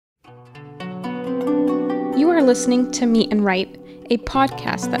are listening to Meet and Write, a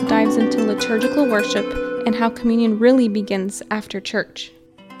podcast that dives into liturgical worship and how communion really begins after church.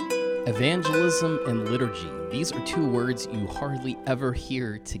 Evangelism and liturgy. These are two words you hardly ever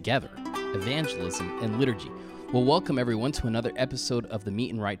hear together. Evangelism and liturgy. Well, welcome everyone to another episode of the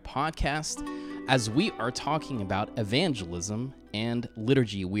Meet and Write podcast. As we are talking about evangelism and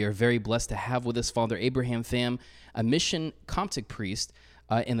liturgy, we are very blessed to have with us Father Abraham Pham, a mission Coptic priest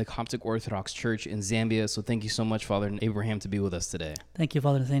in the Coptic Orthodox Church in Zambia. So thank you so much, Father Abraham, to be with us today. Thank you,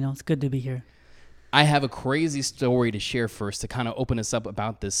 Father Nathaniel. It's good to be here. I have a crazy story to share first to kind of open us up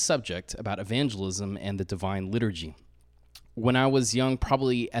about this subject, about evangelism and the divine liturgy. When I was young,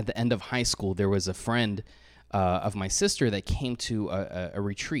 probably at the end of high school, there was a friend of my sister that came to a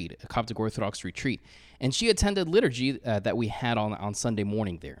retreat, a Coptic Orthodox retreat, and she attended liturgy that we had on Sunday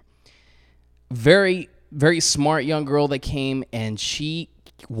morning there. Very, very smart young girl that came, and she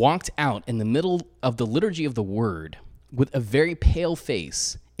walked out in the middle of the liturgy of the word with a very pale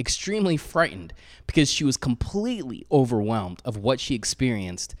face, extremely frightened, because she was completely overwhelmed of what she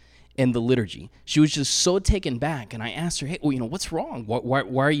experienced in the liturgy. She was just so taken back, and I asked her, "Hey, well, what's wrong? Why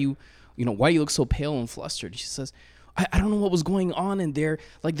are you, why do you look so pale and flustered?" She says, I don't know what was going on in there.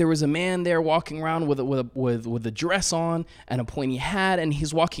 Like, there was a man there walking around with a dress on and a pointy hat, and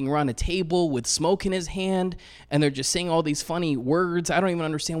he's walking around a table with smoke in his hand, and they're just saying all these funny words. I don't even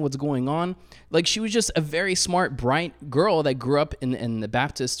understand what's going on. Like, she was just a very smart, bright girl that grew up in the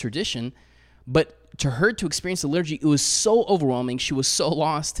Baptist tradition, but to her to experience the liturgy, it was so overwhelming. She was so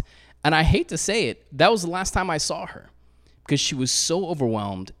lost, and I hate to say it, that was the last time I saw her, because she was so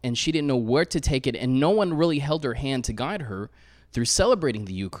overwhelmed and she didn't know where to take it, and no one really held her hand to guide her through celebrating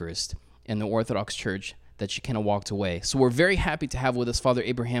the Eucharist in the Orthodox Church, that she kind of walked away. So we're very happy to have with us Father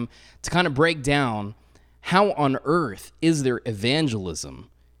Abraham to kind of break down how on earth is there evangelism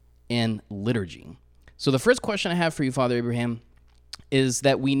in liturgy. So the first question I have for you, Father Abraham, is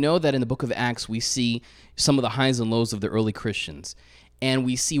that we know that in the book of Acts we see some of the highs and lows of the early Christians. And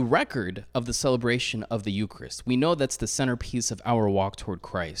we see record of the celebration of the Eucharist. We know that's the centerpiece of our walk toward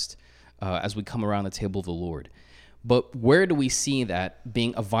Christ as we come around the table of the Lord. But where do we see that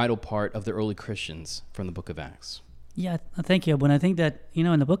being a vital part of the early Christians from the book of Acts? Yeah, thank you. When I think that,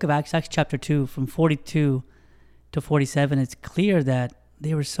 in the book of Acts chapter 2, from 42 to 47, it's clear that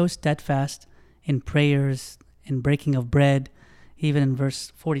they were so steadfast in prayers, in breaking of bread. Even in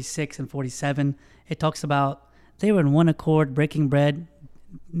verse 46 and 47, it talks about they were in one accord, breaking bread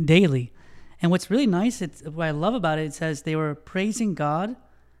daily. And what's really nice, what I love about it, it says they were praising God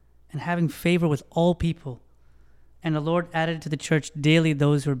and having favor with all people. And the Lord added to the church daily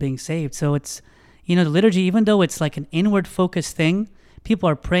those who are being saved. So it's, the liturgy, even though it's like an inward focused thing, people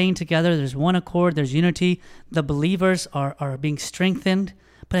are praying together, there's one accord, there's unity, the believers are being strengthened.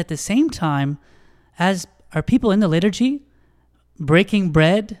 But at the same time, as are people in the liturgy breaking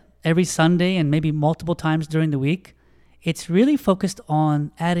bread every Sunday and maybe multiple times during the week, it's really focused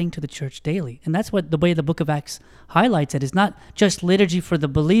on adding to the church daily. And that's what the way the book of Acts highlights it. It's not just liturgy for the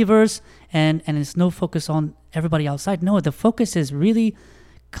believers and it's no focus on everybody outside. No, the focus is really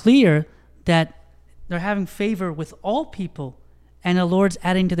clear that they're having favor with all people, and the Lord's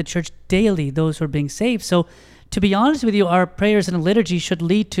adding to the church daily those who are being saved. So to be honest with you, our prayers in the liturgy should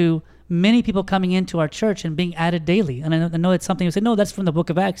lead to many people coming into our church and being added daily. And I know it's something you say, no, that's from the book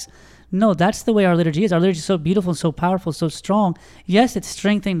of Acts. No, that's the way our liturgy is. Our liturgy is so beautiful, so powerful, so strong. Yes, it's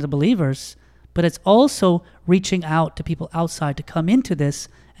strengthening the believers, but it's also reaching out to people outside to come into this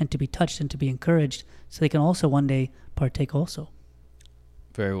and to be touched and to be encouraged so they can also one day partake also.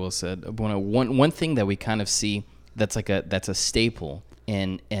 Very well said. One thing that we kind of see that's a staple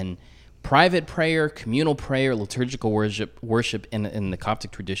in private prayer, communal prayer, liturgical worship in the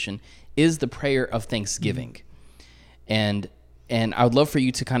Coptic tradition is the prayer of thanksgiving. And I would love for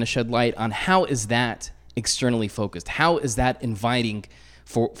you to kind of shed light on how is that externally focused? How is that inviting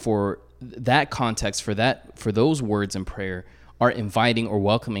for that context, for those words in prayer are inviting or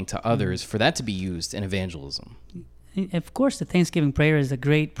welcoming to others, for that to be used in evangelism? Of course, the Thanksgiving prayer is a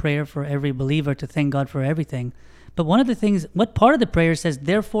great prayer for every believer to thank God for everything. But one of the things, what part of the prayer says,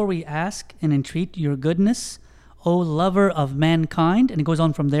 therefore we ask and entreat your goodness, O lover of mankind, and it goes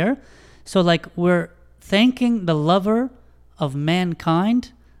on from there. So like we're thanking the lover of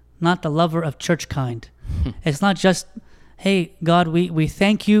mankind, not the lover of church kind. It's not just, hey, God, we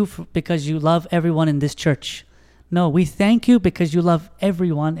thank you because you love everyone in this church. No, we thank you because you love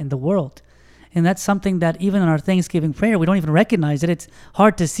everyone in the world. And that's something that even in our Thanksgiving prayer, we don't even recognize it. It's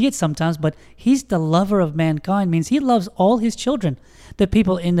hard to see it sometimes, but he's the lover of mankind, means he loves all his children, the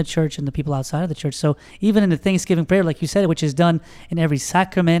people in the church and the people outside of the church. So even in the Thanksgiving prayer, like you said, which is done in every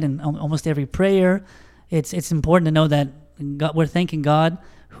sacrament and almost every prayer, it's important to know that God, we're thanking God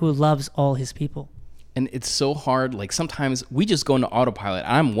who loves all his people. And it's so hard. Like sometimes we just go into autopilot.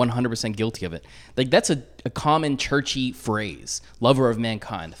 I'm 100% guilty of it. Like that's a common churchy phrase, lover of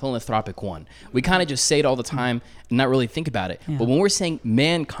mankind, philanthropic one. We kind of just say it all the time and not really think about it. Yeah. But when we're saying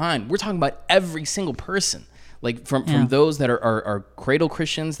mankind, we're talking about every single person. Like from Yeah. those that are cradle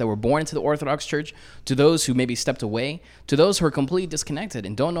Christians that were born into the Orthodox Church, to those who maybe stepped away, to those who are completely disconnected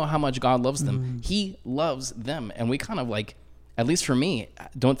and don't know how much God loves them. He loves them. And we kind of like, at least for me,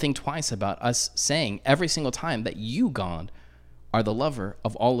 don't think twice about us saying every single time that you, God, are the lover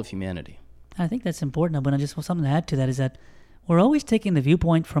of all of humanity. I think that's important, but I just want something to add to that is that we're always taking the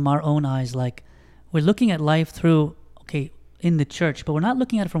viewpoint from our own eyes. Like we're looking at life through, okay, in the church, but we're not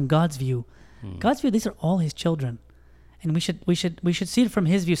looking at it from God's view. God's view, these are all his children. And we should see it from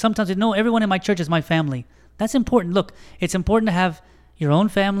his view. Sometimes we know everyone in my church is my family. That's important. Look, it's important to have your own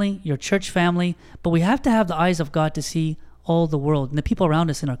family, your church family, but we have to have the eyes of God to see all the world and the people around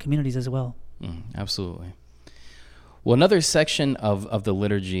us in our communities as well. Absolutely. Well, another section of the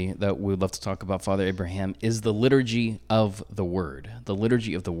liturgy that we would love to talk about, Father Abraham, is the liturgy of the Word. The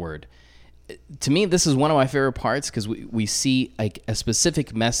liturgy of the Word. To me, this is one of my favorite parts because we see like a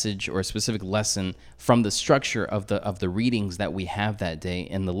specific message or a specific lesson from the structure of the readings that we have that day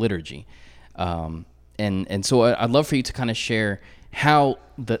in the liturgy. And so I'd love for you to kind of share how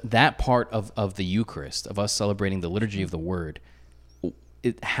that part of the Eucharist, of us celebrating the liturgy of the Word,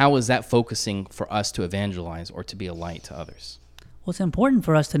 how is that focusing for us to evangelize or to be a light to others? Well, it's important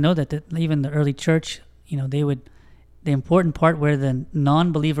for us to know that even the early church, the important part where the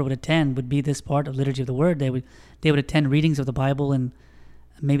non-believer would attend would be this part of liturgy of the Word. They would attend readings of the Bible, and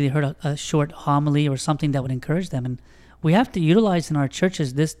maybe they heard a short homily or something that would encourage them. And we have to utilize in our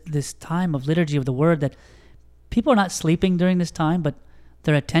churches this time of liturgy of the Word, that people are not sleeping during this time, but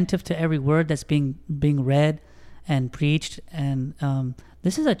they're attentive to every word that's being read and preached. And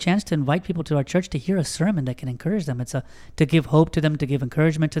this is a chance to invite people to our church to hear a sermon that can encourage them. It's to give hope to them, to give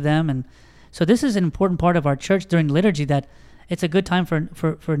encouragement to them. And so this is an important part of our church during liturgy, that it's a good time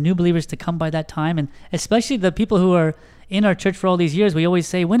for new believers to come by that time. And especially the people who are in our church for all these years, we always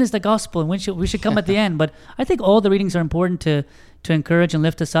say, when is the gospel? And we should come at the end. But I think all the readings are important to encourage and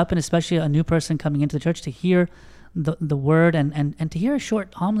lift us up, and especially a new person coming into the church to hear the word and to hear a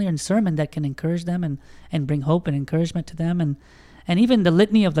short homily and sermon that can encourage them and bring hope and encouragement to them. And even the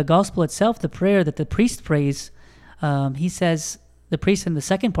litany of the gospel itself, the prayer that the priest prays, he says, the priest in the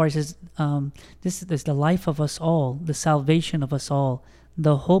second part says, this is the life of us all, the salvation of us all,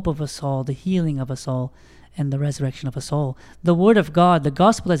 the hope of us all, the healing of us all, and the resurrection of us all. The word of God, the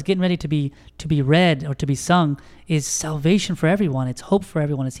gospel that's getting ready to be read or to be sung, is salvation for everyone. It's hope for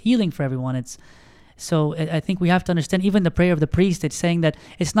everyone. It's healing for everyone. So I think we have to understand even the prayer of the priest. It's saying that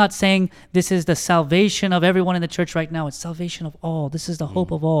it's not saying this is the salvation of everyone in the church right now. It's salvation of all. This is the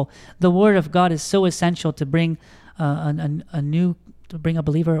hope of all. The word of God is so essential to bring to bring a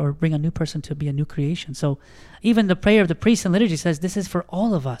believer or bring a new person to be a new creation. So even the prayer of the priest in liturgy says this is for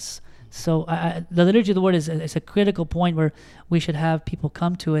all of us. So the liturgy of the Word is a critical point where we should have people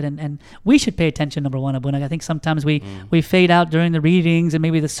come to it, and we should pay attention, number one, Abuna. I think sometimes we fade out during the readings, and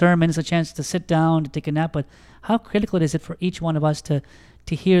maybe the sermon is a chance to sit down, to take a nap, but how critical is it for each one of us to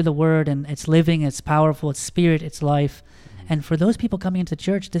hear the Word, and it's living, it's powerful, it's spirit, it's life. And for those people coming into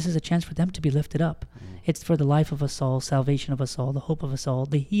church, this is a chance for them to be lifted up. It's for the life of us all, salvation of us all, the hope of us all,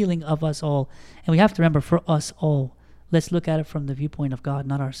 the healing of us all. And we have to remember, for us all, let's look at it from the viewpoint of God,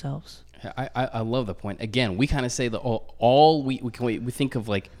 not ourselves. I love the point. Again, we kind of say that all we think of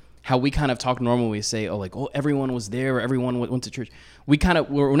like how we kind of talk normally. We say, everyone was there, or everyone went to church.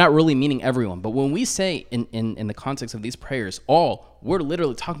 We're not really meaning everyone. But when we say in the context of these prayers, we're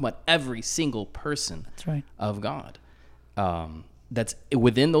literally talking about every single person. That's right. Of God. That's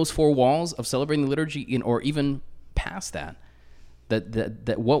within those four walls of celebrating the liturgy, or even past that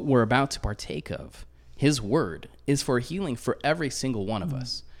what we're about to partake of, His Word, is for healing for every single one of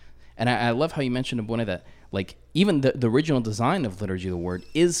us. And I love how you mentioned, Abuna, that like even the original design of liturgy of the Word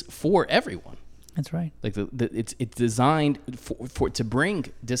is for everyone. That's right. Like it's designed for to bring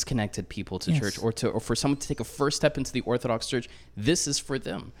disconnected people to church, or for someone to take a first step into the Orthodox Church. This is for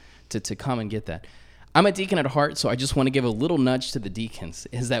them to come and get that. I'm a deacon at heart, so I just want to give a little nudge to the deacons,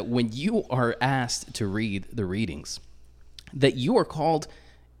 is that when you are asked to read the readings, that you are called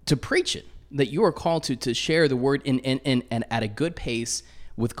to preach it, that you are called to share the Word and at a good pace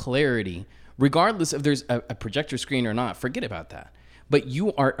with clarity, regardless if there's a projector screen or not. Forget about that. But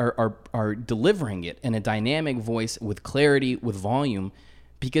you are delivering it in a dynamic voice with clarity, with volume,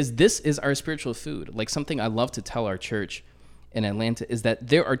 because this is our spiritual food. Like something I love to tell our church in Atlanta is that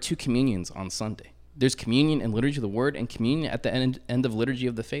there are two communions on Sunday. There's communion and liturgy of the word, and communion at the end of liturgy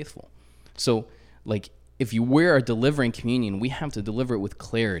of the faithful. So, like, if we are delivering communion, we have to deliver it with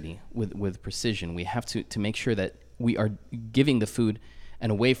clarity, with precision. We have to make sure that we are giving the food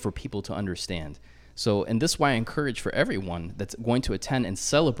in a way for people to understand. So, and this is why I encourage for everyone that's going to attend and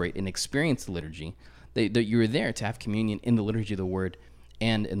celebrate and experience the liturgy, that you're there to have communion in the liturgy of the word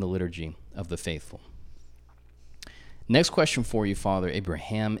and in the liturgy of the faithful. Next question for you, Father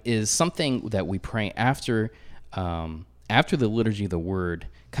Abraham, is something that we pray after the liturgy of the word,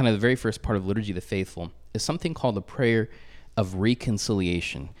 kind of the very first part of liturgy of the faithful, is something called the prayer of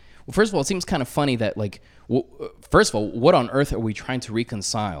reconciliation. Well, first of all, it seems kind of funny that, like, first of all, what on earth are we trying to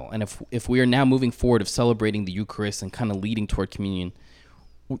reconcile? And if we are now moving forward of celebrating the Eucharist and kind of leading toward communion,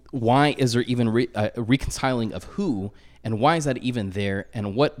 why is there even reconciling of who, and why is that even there,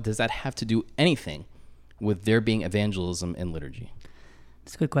 and what does that have to do anything with there being evangelism in liturgy?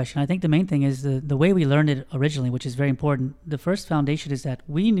 That's a good question. I think the main thing is the way we learned it originally, which is very important. The first foundation is that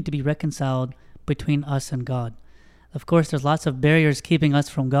we need to be reconciled between us and God. Of course, there's lots of barriers keeping us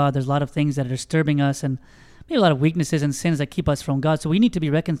from God. There's a lot of things that are disturbing us, and maybe a lot of weaknesses and sins that keep us from God. So we need to be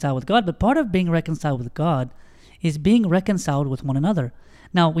reconciled with God. But part of being reconciled with God is being reconciled with one another.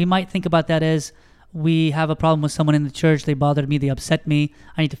 Now, we might think about that as we have a problem with someone in the church. They bothered me. They upset me.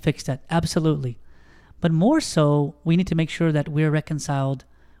 I need to fix that. Absolutely. But more so, we need to make sure that we're reconciled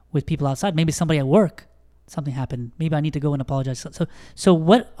with people outside. Maybe somebody at work, something happened. Maybe I need to go and apologize. So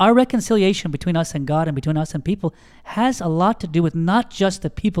what our reconciliation between us and God and between us and people has a lot to do with not just the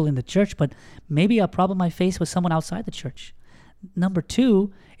people in the church, but maybe a problem I face with someone outside the church. Number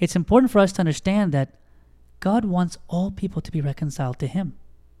two, it's important for us to understand that God wants all people to be reconciled to Him.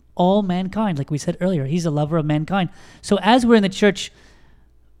 All mankind, like we said earlier, He's a lover of mankind. So as we're in the church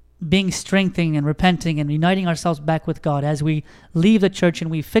being strengthened and repenting and uniting ourselves back with God, as we leave the church and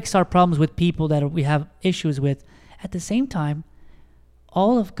we fix our problems with people that we have issues with, at the same time,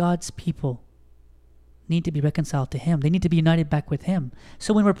 all of God's people need to be reconciled to Him. They need to be united back with Him.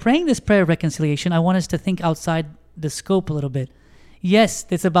 So when we're praying this prayer of reconciliation, I want us to think outside the scope a little bit. Yes,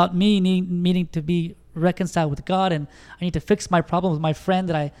 it's about me needing to be reconciled with God, and I need to fix my problem with my friend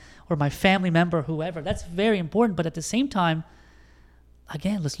or my family member, whoever. That's very important. But at the same time,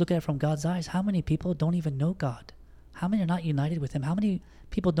 again, let's look at it from God's eyes. How many people don't even know God? How many are not united with Him? How many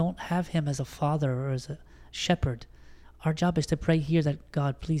people don't have Him as a father or as a shepherd? Our job is to pray here that,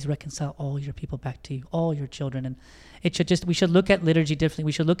 God, please reconcile all your people back to you, all your children. And we should look at liturgy differently.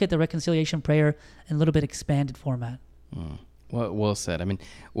 We should look at the reconciliation prayer in a little bit expanded format. Well said. I mean,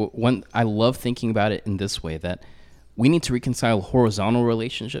 I love thinking about it in this way, that we need to reconcile horizontal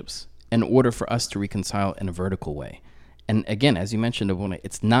relationships in order for us to reconcile in a vertical way. And again, as you mentioned,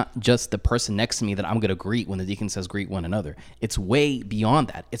 it's not just the person next to me that I'm going to greet when the deacon says greet one another. It's way beyond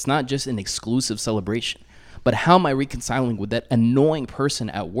that. It's not just an exclusive celebration. But how am I reconciling with that annoying person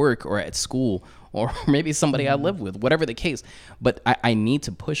at work or at school, or maybe somebody I live with, whatever the case? But I need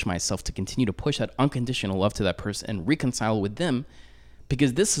to push myself to continue to push that unconditional love to that person and reconcile with them,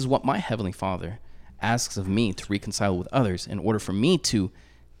 because this is what my Heavenly Father asks of me, to reconcile with others in order for me to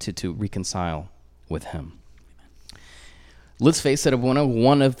reconcile with Him. Let's face it,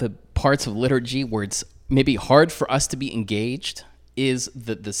 one of the parts of liturgy where it's maybe hard for us to be engaged is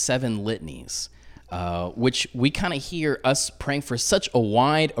the seven litanies, which we kind of hear us praying for such a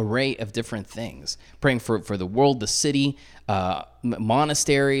wide array of different things, praying for the world, the city,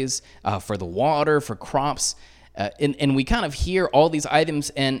 monasteries, for the water, for crops. And we kind of hear all these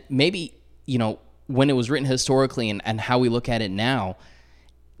items, and maybe, when it was written historically and how we look at it now,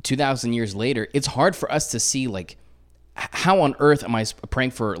 2,000 years later, it's hard for us to see, like, how on earth am I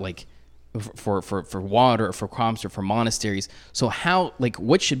praying for, like, for water or for crops or for monasteries? So how, like,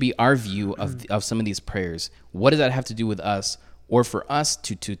 what should be our view of some of these prayers? What does that have to do with us, or for us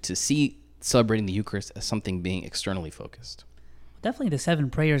to see celebrating the Eucharist as something being externally focused? Definitely the seven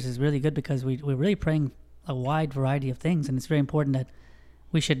prayers is really good, because we're really praying a wide variety of things, and it's very important that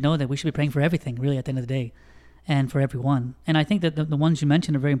we should know that we should be praying for everything, really, at the end of the day, and for everyone. And I think that the ones you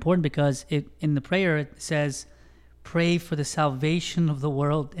mentioned are very important, because in the prayer it says, pray for the salvation of the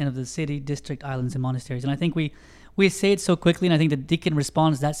world and of the city, district, islands, and monasteries. And I think we say it so quickly, and I think the deacon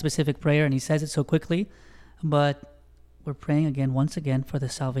responds to that specific prayer, and he says it so quickly, but we're praying once again for the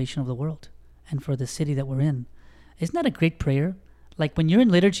salvation of the world and for the city that we're in. Isn't that a great prayer? Like, when you're in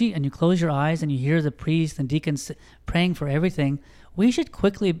liturgy and you close your eyes and you hear the priest and deacons praying for everything, we should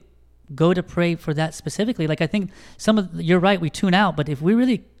quickly go to pray for that specifically. Like, I think you're right, we tune out, but if we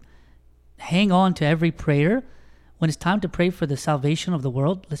really hang on to every prayer, When it's time to pray for the salvation of the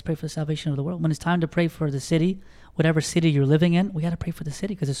world, let's pray for the salvation of the world. When it's time to pray for the city, whatever city you're living in, we got to pray for the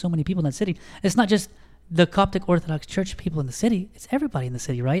city because there's so many people in that city. It's not just the Coptic Orthodox Church people in the city. It's everybody in the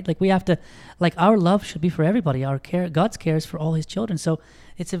city, right? Like we have to, like our love should be for everybody. Our care, God's care is for all his children. So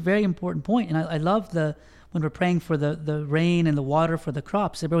it's a very important point. And I love when we're praying for the rain and the water for the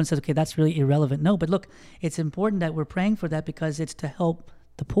crops, everyone says, okay, that's really irrelevant. No, but look, it's important that we're praying for that because it's to help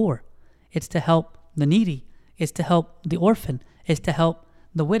the poor. It's to help the needy. It's to help the orphan. It's to help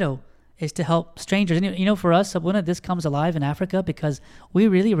the widow. It's to help strangers. And you know, for us, Abuna, this comes alive in Africa because we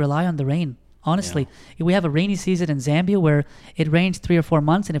really rely on the rain. Honestly, we have a rainy season in Zambia where it rains 3 or 4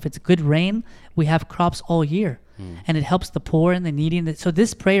 months. And if it's good rain, we have crops all year. And it helps the poor and the needy. So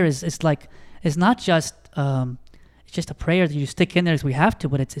this prayer is not just, it's just a prayer that you stick in there as we have to,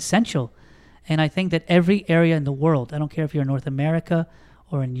 but it's essential. And I think that every area in the world, I don't care if you're in North America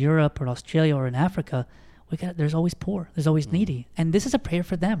or in Europe or Australia or in Africa, there's always poor, there's always needy. And this is a prayer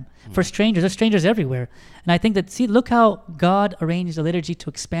for them, for strangers. There's strangers everywhere. And I think that, look how God arranged the liturgy to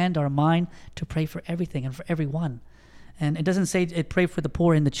expand our mind to pray for everything and for everyone. And it doesn't say pray for the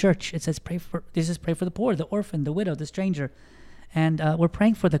poor in the church. It says pray for the poor, the orphan, the widow, the stranger. And we're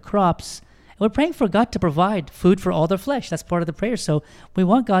praying for the crops. We're praying for God to provide food for all their flesh. That's part of the prayer. So we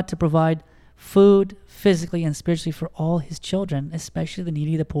want God to provide food physically and spiritually for all his children, especially the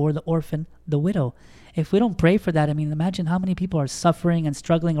needy, the poor, the orphan, the widow. If we don't pray for that, I mean, imagine how many people are suffering and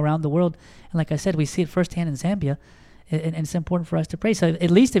struggling around the world. And like I said, we see it firsthand in Zambia, and it's important for us to pray. So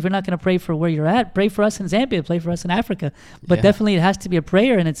at least if you're not going to pray for where you're at, pray for us in Zambia, pray for us in Africa. But definitely it has to be a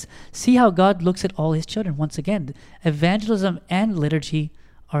prayer, and it's see how God looks at all his children. Once again, evangelism and liturgy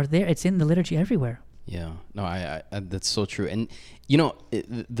are there. It's in the liturgy everywhere. Yeah, no, I that's so true. And, you know,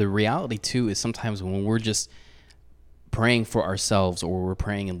 the reality, too, is sometimes when we're just praying for ourselves or we're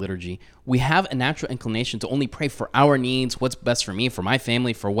praying in liturgy, we have a natural inclination to only pray for our needs, what's best for me, for my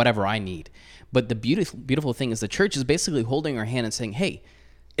family, for whatever I need. But the beautiful thing is the church is basically holding our hand and saying, hey,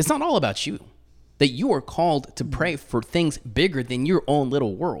 it's not all about you, that you are called to pray for things bigger than your own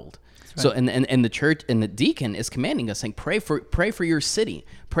little world. Right. So and the church and the deacon is commanding us, saying, pray for your city,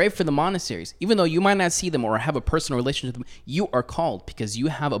 pray for the monasteries. Even though you might not see them or have a personal relationship with them, you are called because you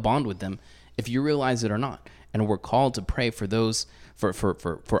have a bond with them, if you realize it or not. And we're called to pray for those,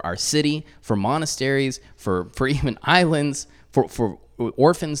 for our city, for monasteries, for even islands, for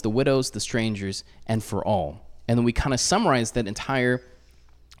orphans, the widows, the strangers, and for all. And then we kind of summarize that entire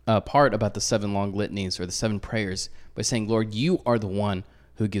part about the 7 long litanies or the 7 prayers by saying, Lord, you are the one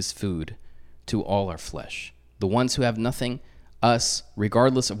who gives food to all our flesh. The ones who have nothing, us,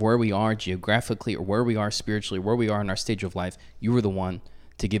 regardless of where we are geographically or where we are spiritually, where we are in our stage of life, you are the one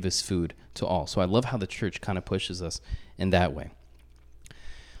to give us food to all. So I love how the church kind of pushes us in that way.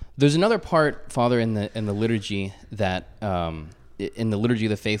 There's another part, Father, in the liturgy that in the liturgy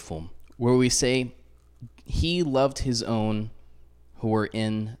of the faithful, where we say, He loved His own who are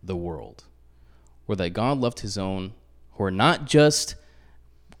in the world, or that God loved His own who are not just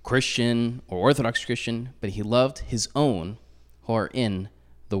Christian or Orthodox Christian, but He loved His own who are in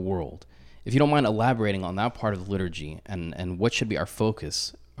the world. If you don't mind elaborating on that part of the liturgy and what should be our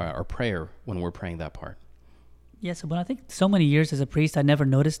focus, our prayer when we're praying that part. Yes, but I think so many years as a priest, I never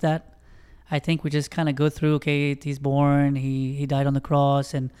noticed that. I think we just kind of go through, okay, he's born, he died on the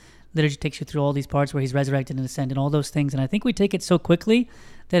cross, and liturgy takes you through all these parts where he's resurrected and ascended and all those things. And I think we take it so quickly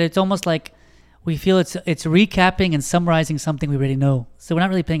that it's almost like we feel it's recapping and summarizing something we already know. So we're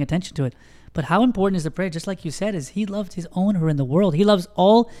not really paying attention to it. But how important is the prayer, just like you said, is He loved His own who are in the world. He loves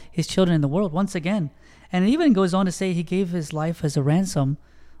all His children in the world, once again. And it even goes on to say He gave His life as a ransom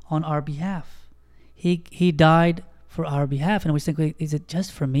on our behalf. He died for our behalf. And we think, wait, is it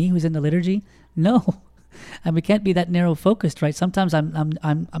just for me who's in the liturgy? No. And we can't be that narrow focused, right? Sometimes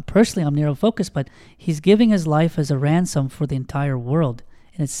I'm personally narrow focused, but He's giving His life as a ransom for the entire world.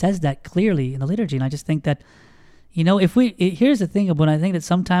 And it says that clearly in the liturgy. And I just think that, you know, here's the thing, when I think that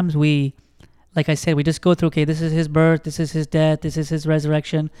sometimes we, like I said, we just go through, okay, this is His birth, this is His death, this is His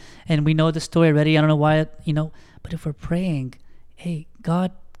resurrection, and we know the story already. I don't know why, but if we're praying, hey,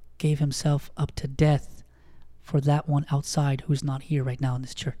 God gave Himself up to death for that one outside who's not here right now in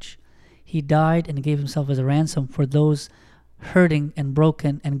this church. He died and gave Himself as a ransom for those hurting and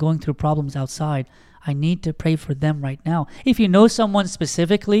broken and going through problems outside. I need to pray for them right now. If you know someone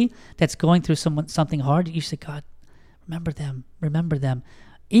specifically that's going through something hard, you say, God, remember them.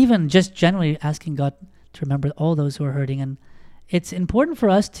 Even just generally asking God to remember all those who are hurting. And it's important for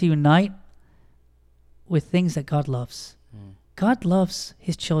us to unite with things that God loves. God loves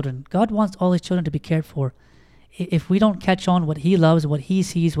His children. God wants all His children to be cared for. If we don't catch on what He loves, what He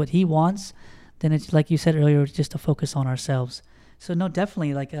sees, what He wants, then it's like you said earlier, it's just a focus on ourselves. So no,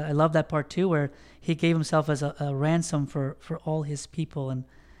 definitely, like I love that part too, where he gave himself as a ransom for all his people.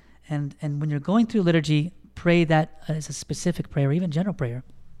 And when you're going through liturgy, pray that as a specific prayer, even general prayer.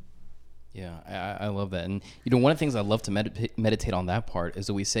 Yeah, I love that. And, one of the things I love to meditate on that part is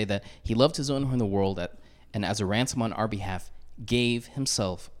that we say that he loved his own who are in the world and as a ransom on our behalf, gave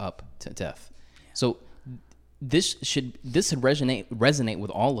himself up to death. So this should resonate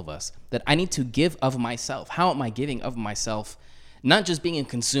with all of us, that I need to give of myself. How am I giving of myself? Not just being a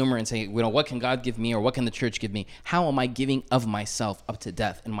consumer and saying, what can God give me or what can the church give me? How am I giving of myself up to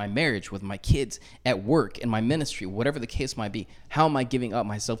death in my marriage, with my kids, at work, in my ministry, whatever the case might be? How am I giving up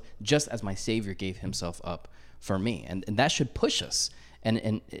myself just as my Savior gave himself up for me? And that should push us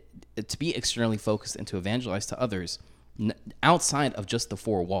and to be externally focused and to evangelize to others outside of just the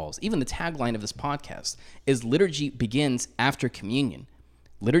four walls. Even the tagline of this podcast is liturgy begins after communion.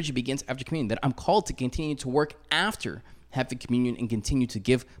 Liturgy begins after communion, that I'm called to continue to work after having communion and continue to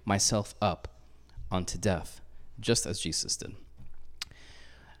give myself up unto death, just as Jesus did.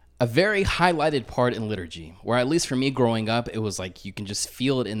 A very highlighted part in liturgy, where at least for me growing up, it was like you can just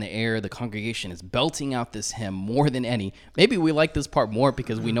feel it in the air. The congregation is belting out this hymn more than any. Maybe we like this part more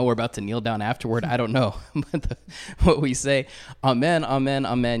because we know we're about to kneel down afterward. I don't know. But what we say, Amen, Amen,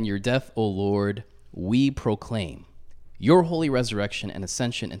 Amen, your death, O Lord, we proclaim. Your holy resurrection and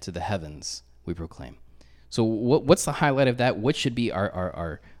ascension into the heavens, we proclaim. So what's the highlight of that? What should be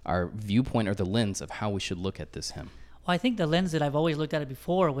our viewpoint or the lens of how we should look at this hymn? Well, I think the lens that I've always looked at it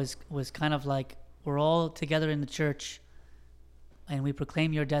before was kind of like we're all together in the church and we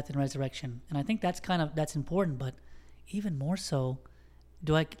proclaim your death and resurrection. And I think that's important, but even more so,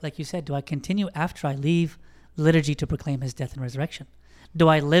 like you said, do I continue after I leave liturgy to proclaim his death and resurrection? Do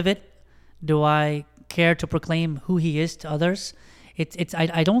I live it? Do I care to proclaim who he is to others?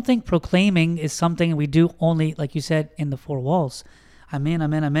 I don't think proclaiming is something we do only, like you said, in the four walls. Amen,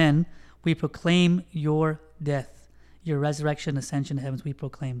 amen, amen. We proclaim your death, your resurrection, ascension to heavens, we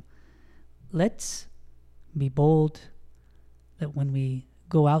proclaim. Let's be bold that when we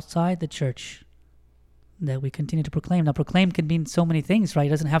go outside the church, that we continue to proclaim. Now, proclaim can mean so many things, right? It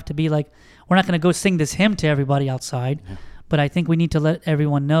doesn't have to be like, we're not going to go sing this hymn to everybody outside, but I think we need to let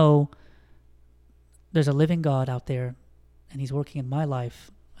everyone know there's a living God out there, and he's working in my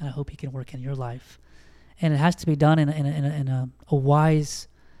life, and I hope he can work in your life. And it has to be done in a wise,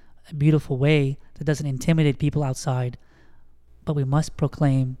 beautiful way that doesn't intimidate people outside. But we must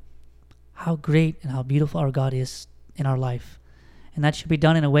proclaim how great and how beautiful our God is in our life. And that should be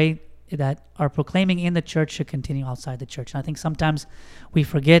done in a way that our proclaiming in the church should continue outside the church. And I think sometimes we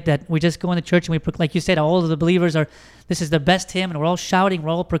forget that we just go in the church and we, like you said, all of the believers this is the best hymn, and we're all shouting,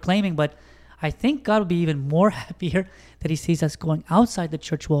 we're all proclaiming, but I think God will be even more happier that he sees us going outside the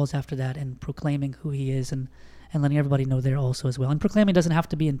church walls after that and proclaiming who he is and letting everybody know there also as well. And proclaiming doesn't have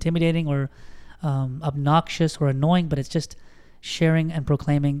to be intimidating or obnoxious or annoying, but it's just sharing and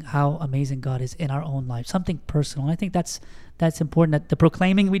proclaiming how amazing God is in our own life, something personal. And I think that's important, that the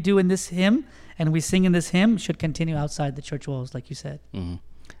proclaiming we do in this hymn and we sing in this hymn should continue outside the church walls, like you said. Mm-hmm.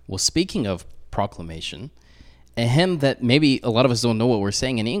 Well, speaking of proclamation, a hymn that maybe a lot of us don't know what we're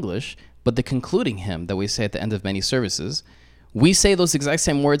saying in English, but the concluding hymn that we say at the end of many services, we say those exact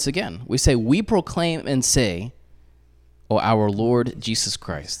same words again. We say, we proclaim and say, O our Lord Jesus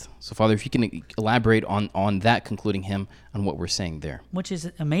Christ. So, Father, if you can elaborate on that concluding hymn, on what we're saying there. Which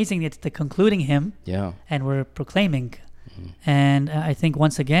is amazing. It's the concluding hymn, yeah, and we're proclaiming. Mm-hmm. And I think,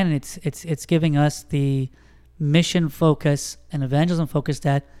 once again, it's giving us the mission focus and evangelism focus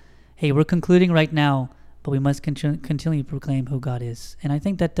that, hey, we're concluding right now, but we must continue to proclaim who God is. And I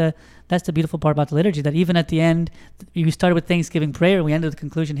think that that's the beautiful part about the liturgy, that even at the end, you started with Thanksgiving prayer, we ended with the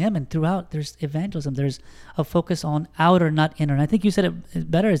conclusion hymn, and throughout there's evangelism. There's a focus on outer, not inner. And I think you said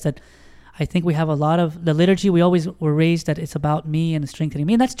it better, is that I think we have a lot of the liturgy, we always were raised that it's about me and strengthening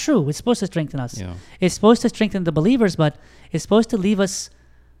me. And that's true. It's supposed to strengthen us. Yeah. It's supposed to strengthen the believers, but it's supposed to leave us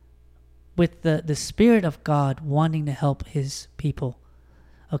with the Spirit of God wanting to help his people.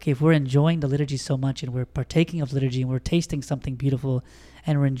 Okay, if we're enjoying the liturgy so much and we're partaking of liturgy and we're tasting something beautiful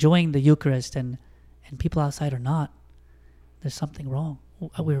and we're enjoying the Eucharist and people outside are not, there's something wrong.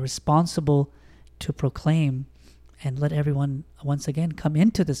 We're responsible to proclaim and let everyone once again come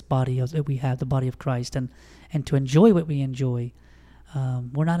into this body that we have, the body of Christ, and to enjoy what we enjoy.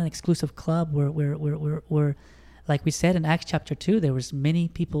 We're not an exclusive club. We're like we said in Acts chapter 2, there was many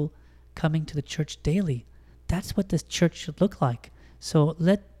people coming to the church daily. That's what this church should look like. So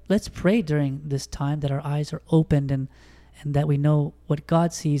let's pray during this time that our eyes are opened and that we know what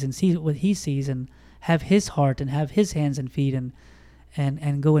God sees and see what he sees and have his heart and have his hands and feet and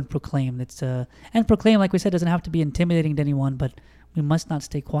and go and proclaim. And proclaim, like we said, doesn't have to be intimidating to anyone, but we must not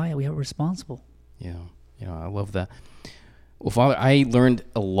stay quiet. We are responsible. Yeah, I love that. Well, Father, I learned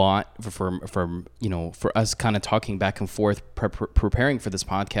a lot from for us kind of talking back and forth, preparing for this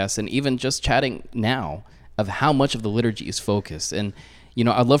podcast, and even just chatting now of how much of the liturgy is focused. And,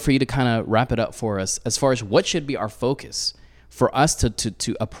 I'd love for you to kind of wrap it up for us as far as what should be our focus for us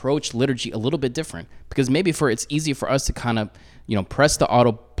to approach liturgy a little bit different. Because maybe it's easy for us to kind of, press the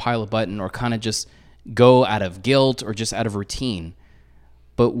autopilot button or kind of just go out of guilt or just out of routine.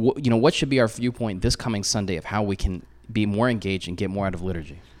 But, what should be our viewpoint this coming Sunday of how we can be more engaged and get more out of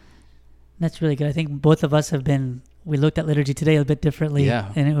liturgy? That's really good. I think both of us we looked at liturgy today a bit differently.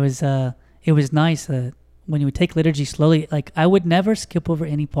 Yeah. And it was nice when you take liturgy slowly. Like, I would never skip over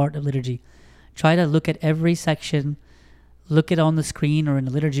any part of liturgy. Try to look at every section, look it on the screen or in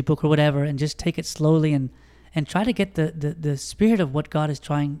the liturgy book or whatever, and just take it slowly and try to get the spirit of what God is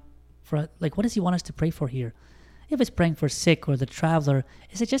trying for. Like, what does he want us to pray for here? If it's praying for sick or the traveler,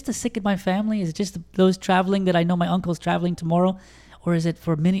 is it just the sick in my family? Is it just those traveling that I know my uncle's traveling tomorrow? Or is it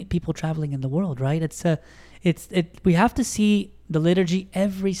for many people traveling in the world, right? We have to see the liturgy,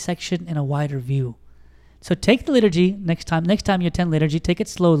 every section in a wider view. So take the liturgy next time you attend liturgy, take it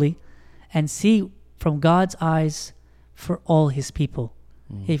slowly and see from God's eyes for all his people.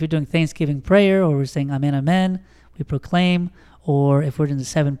 If you're doing Thanksgiving prayer, or we're saying Amen, Amen, we proclaim, or if we're in the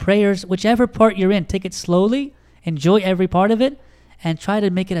 7 prayers, whichever part you're in, take it slowly. Enjoy every part of it and try to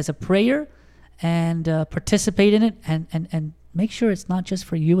make it as a prayer and participate in it and make sure it's not just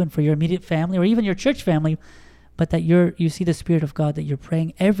for you and for your immediate family or even your church family, but that you see the Spirit of God, that you're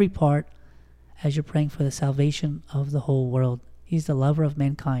praying every part as you're praying for the salvation of the whole world. He's the lover of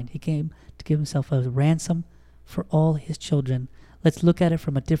mankind. He came to give himself as a ransom for all his children. Let's look at it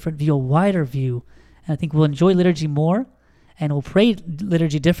from a different view, a wider view. And I think we'll enjoy liturgy more and we'll pray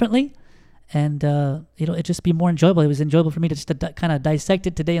liturgy differently. And it'll just be more enjoyable. It was enjoyable for me to just kind of dissect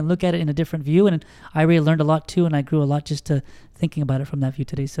it today and look at it in a different view. And I really learned a lot too, and I grew a lot just thinking about it from that view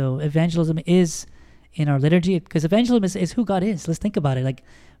today. So evangelism is in our liturgy, because evangelism is who God is. Let's think about it. Like,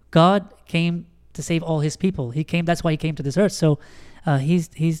 God came to save all his people. That's why he came to this earth. So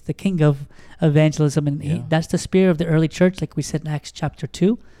he's the king of evangelism, and that's the spirit of the early church, like we said in Acts chapter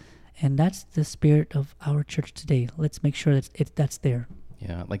 2. And that's the spirit of our church today. Let's make sure that's there.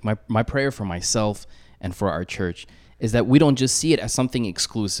 Yeah, like my prayer for myself and for our church is that we don't just see it as something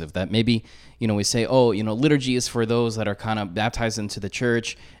exclusive, that maybe, we say, liturgy is for those that are kind of baptized into the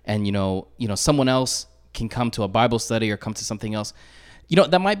church, and, someone else can come to a Bible study or come to something else.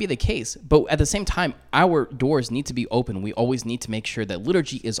 That might be the case, but at the same time, our doors need to be open. We always need to make sure that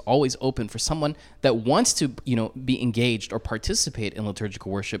liturgy is always open for someone that wants to, be engaged or participate in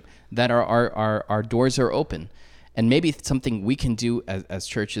liturgical worship, that our doors are open. And maybe something we can do as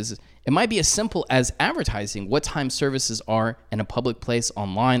churches, it might be as simple as advertising what time services are in a public place,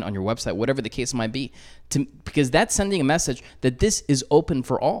 online, on your website, whatever the case might be, because that's sending a message that this is open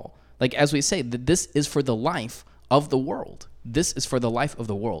for all. Like, as we say, that this is for the life of the world. This is for the life of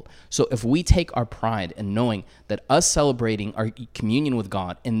the world. So if we take our pride in knowing that us celebrating our communion with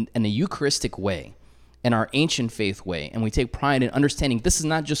God in a Eucharistic way, in our ancient faith way, and we take pride in understanding this is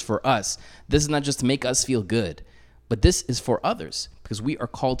not just for us, this is not just to make us feel good, but this is for others, because we are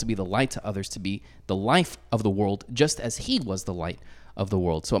called to be the light to others, to be the life of the world, just as he was the light of the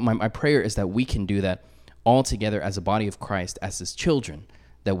world. So my prayer is that we can do that all together as a body of Christ, as his children,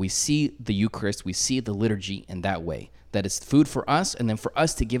 that we see the Eucharist, we see the liturgy in that way, that it's food for us, and then for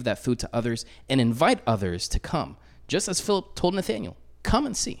us to give that food to others and invite others to come. Just as Philip told Nathanael, come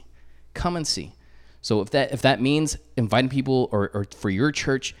and see. Come and see. So if that means inviting people or for your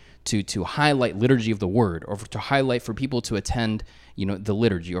church to highlight liturgy of the word, or to highlight for people to attend, the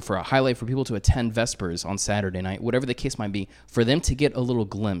liturgy, or for a highlight for people to attend Vespers on Saturday night, whatever the case might be, for them to get a little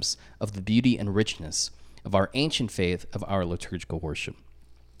glimpse of the beauty and richness of our ancient faith, of our liturgical worship.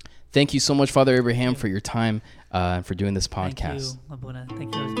 Thank you so much, Father Abraham, for your time and for doing this podcast. Thank you, Abuna.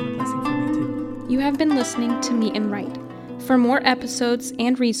 Thank you. It's been a blessing for me too. You have been listening to Meet and Write. For more episodes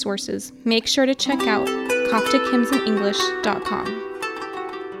and resources, make sure to check out CopticHymnsInEnglish.com.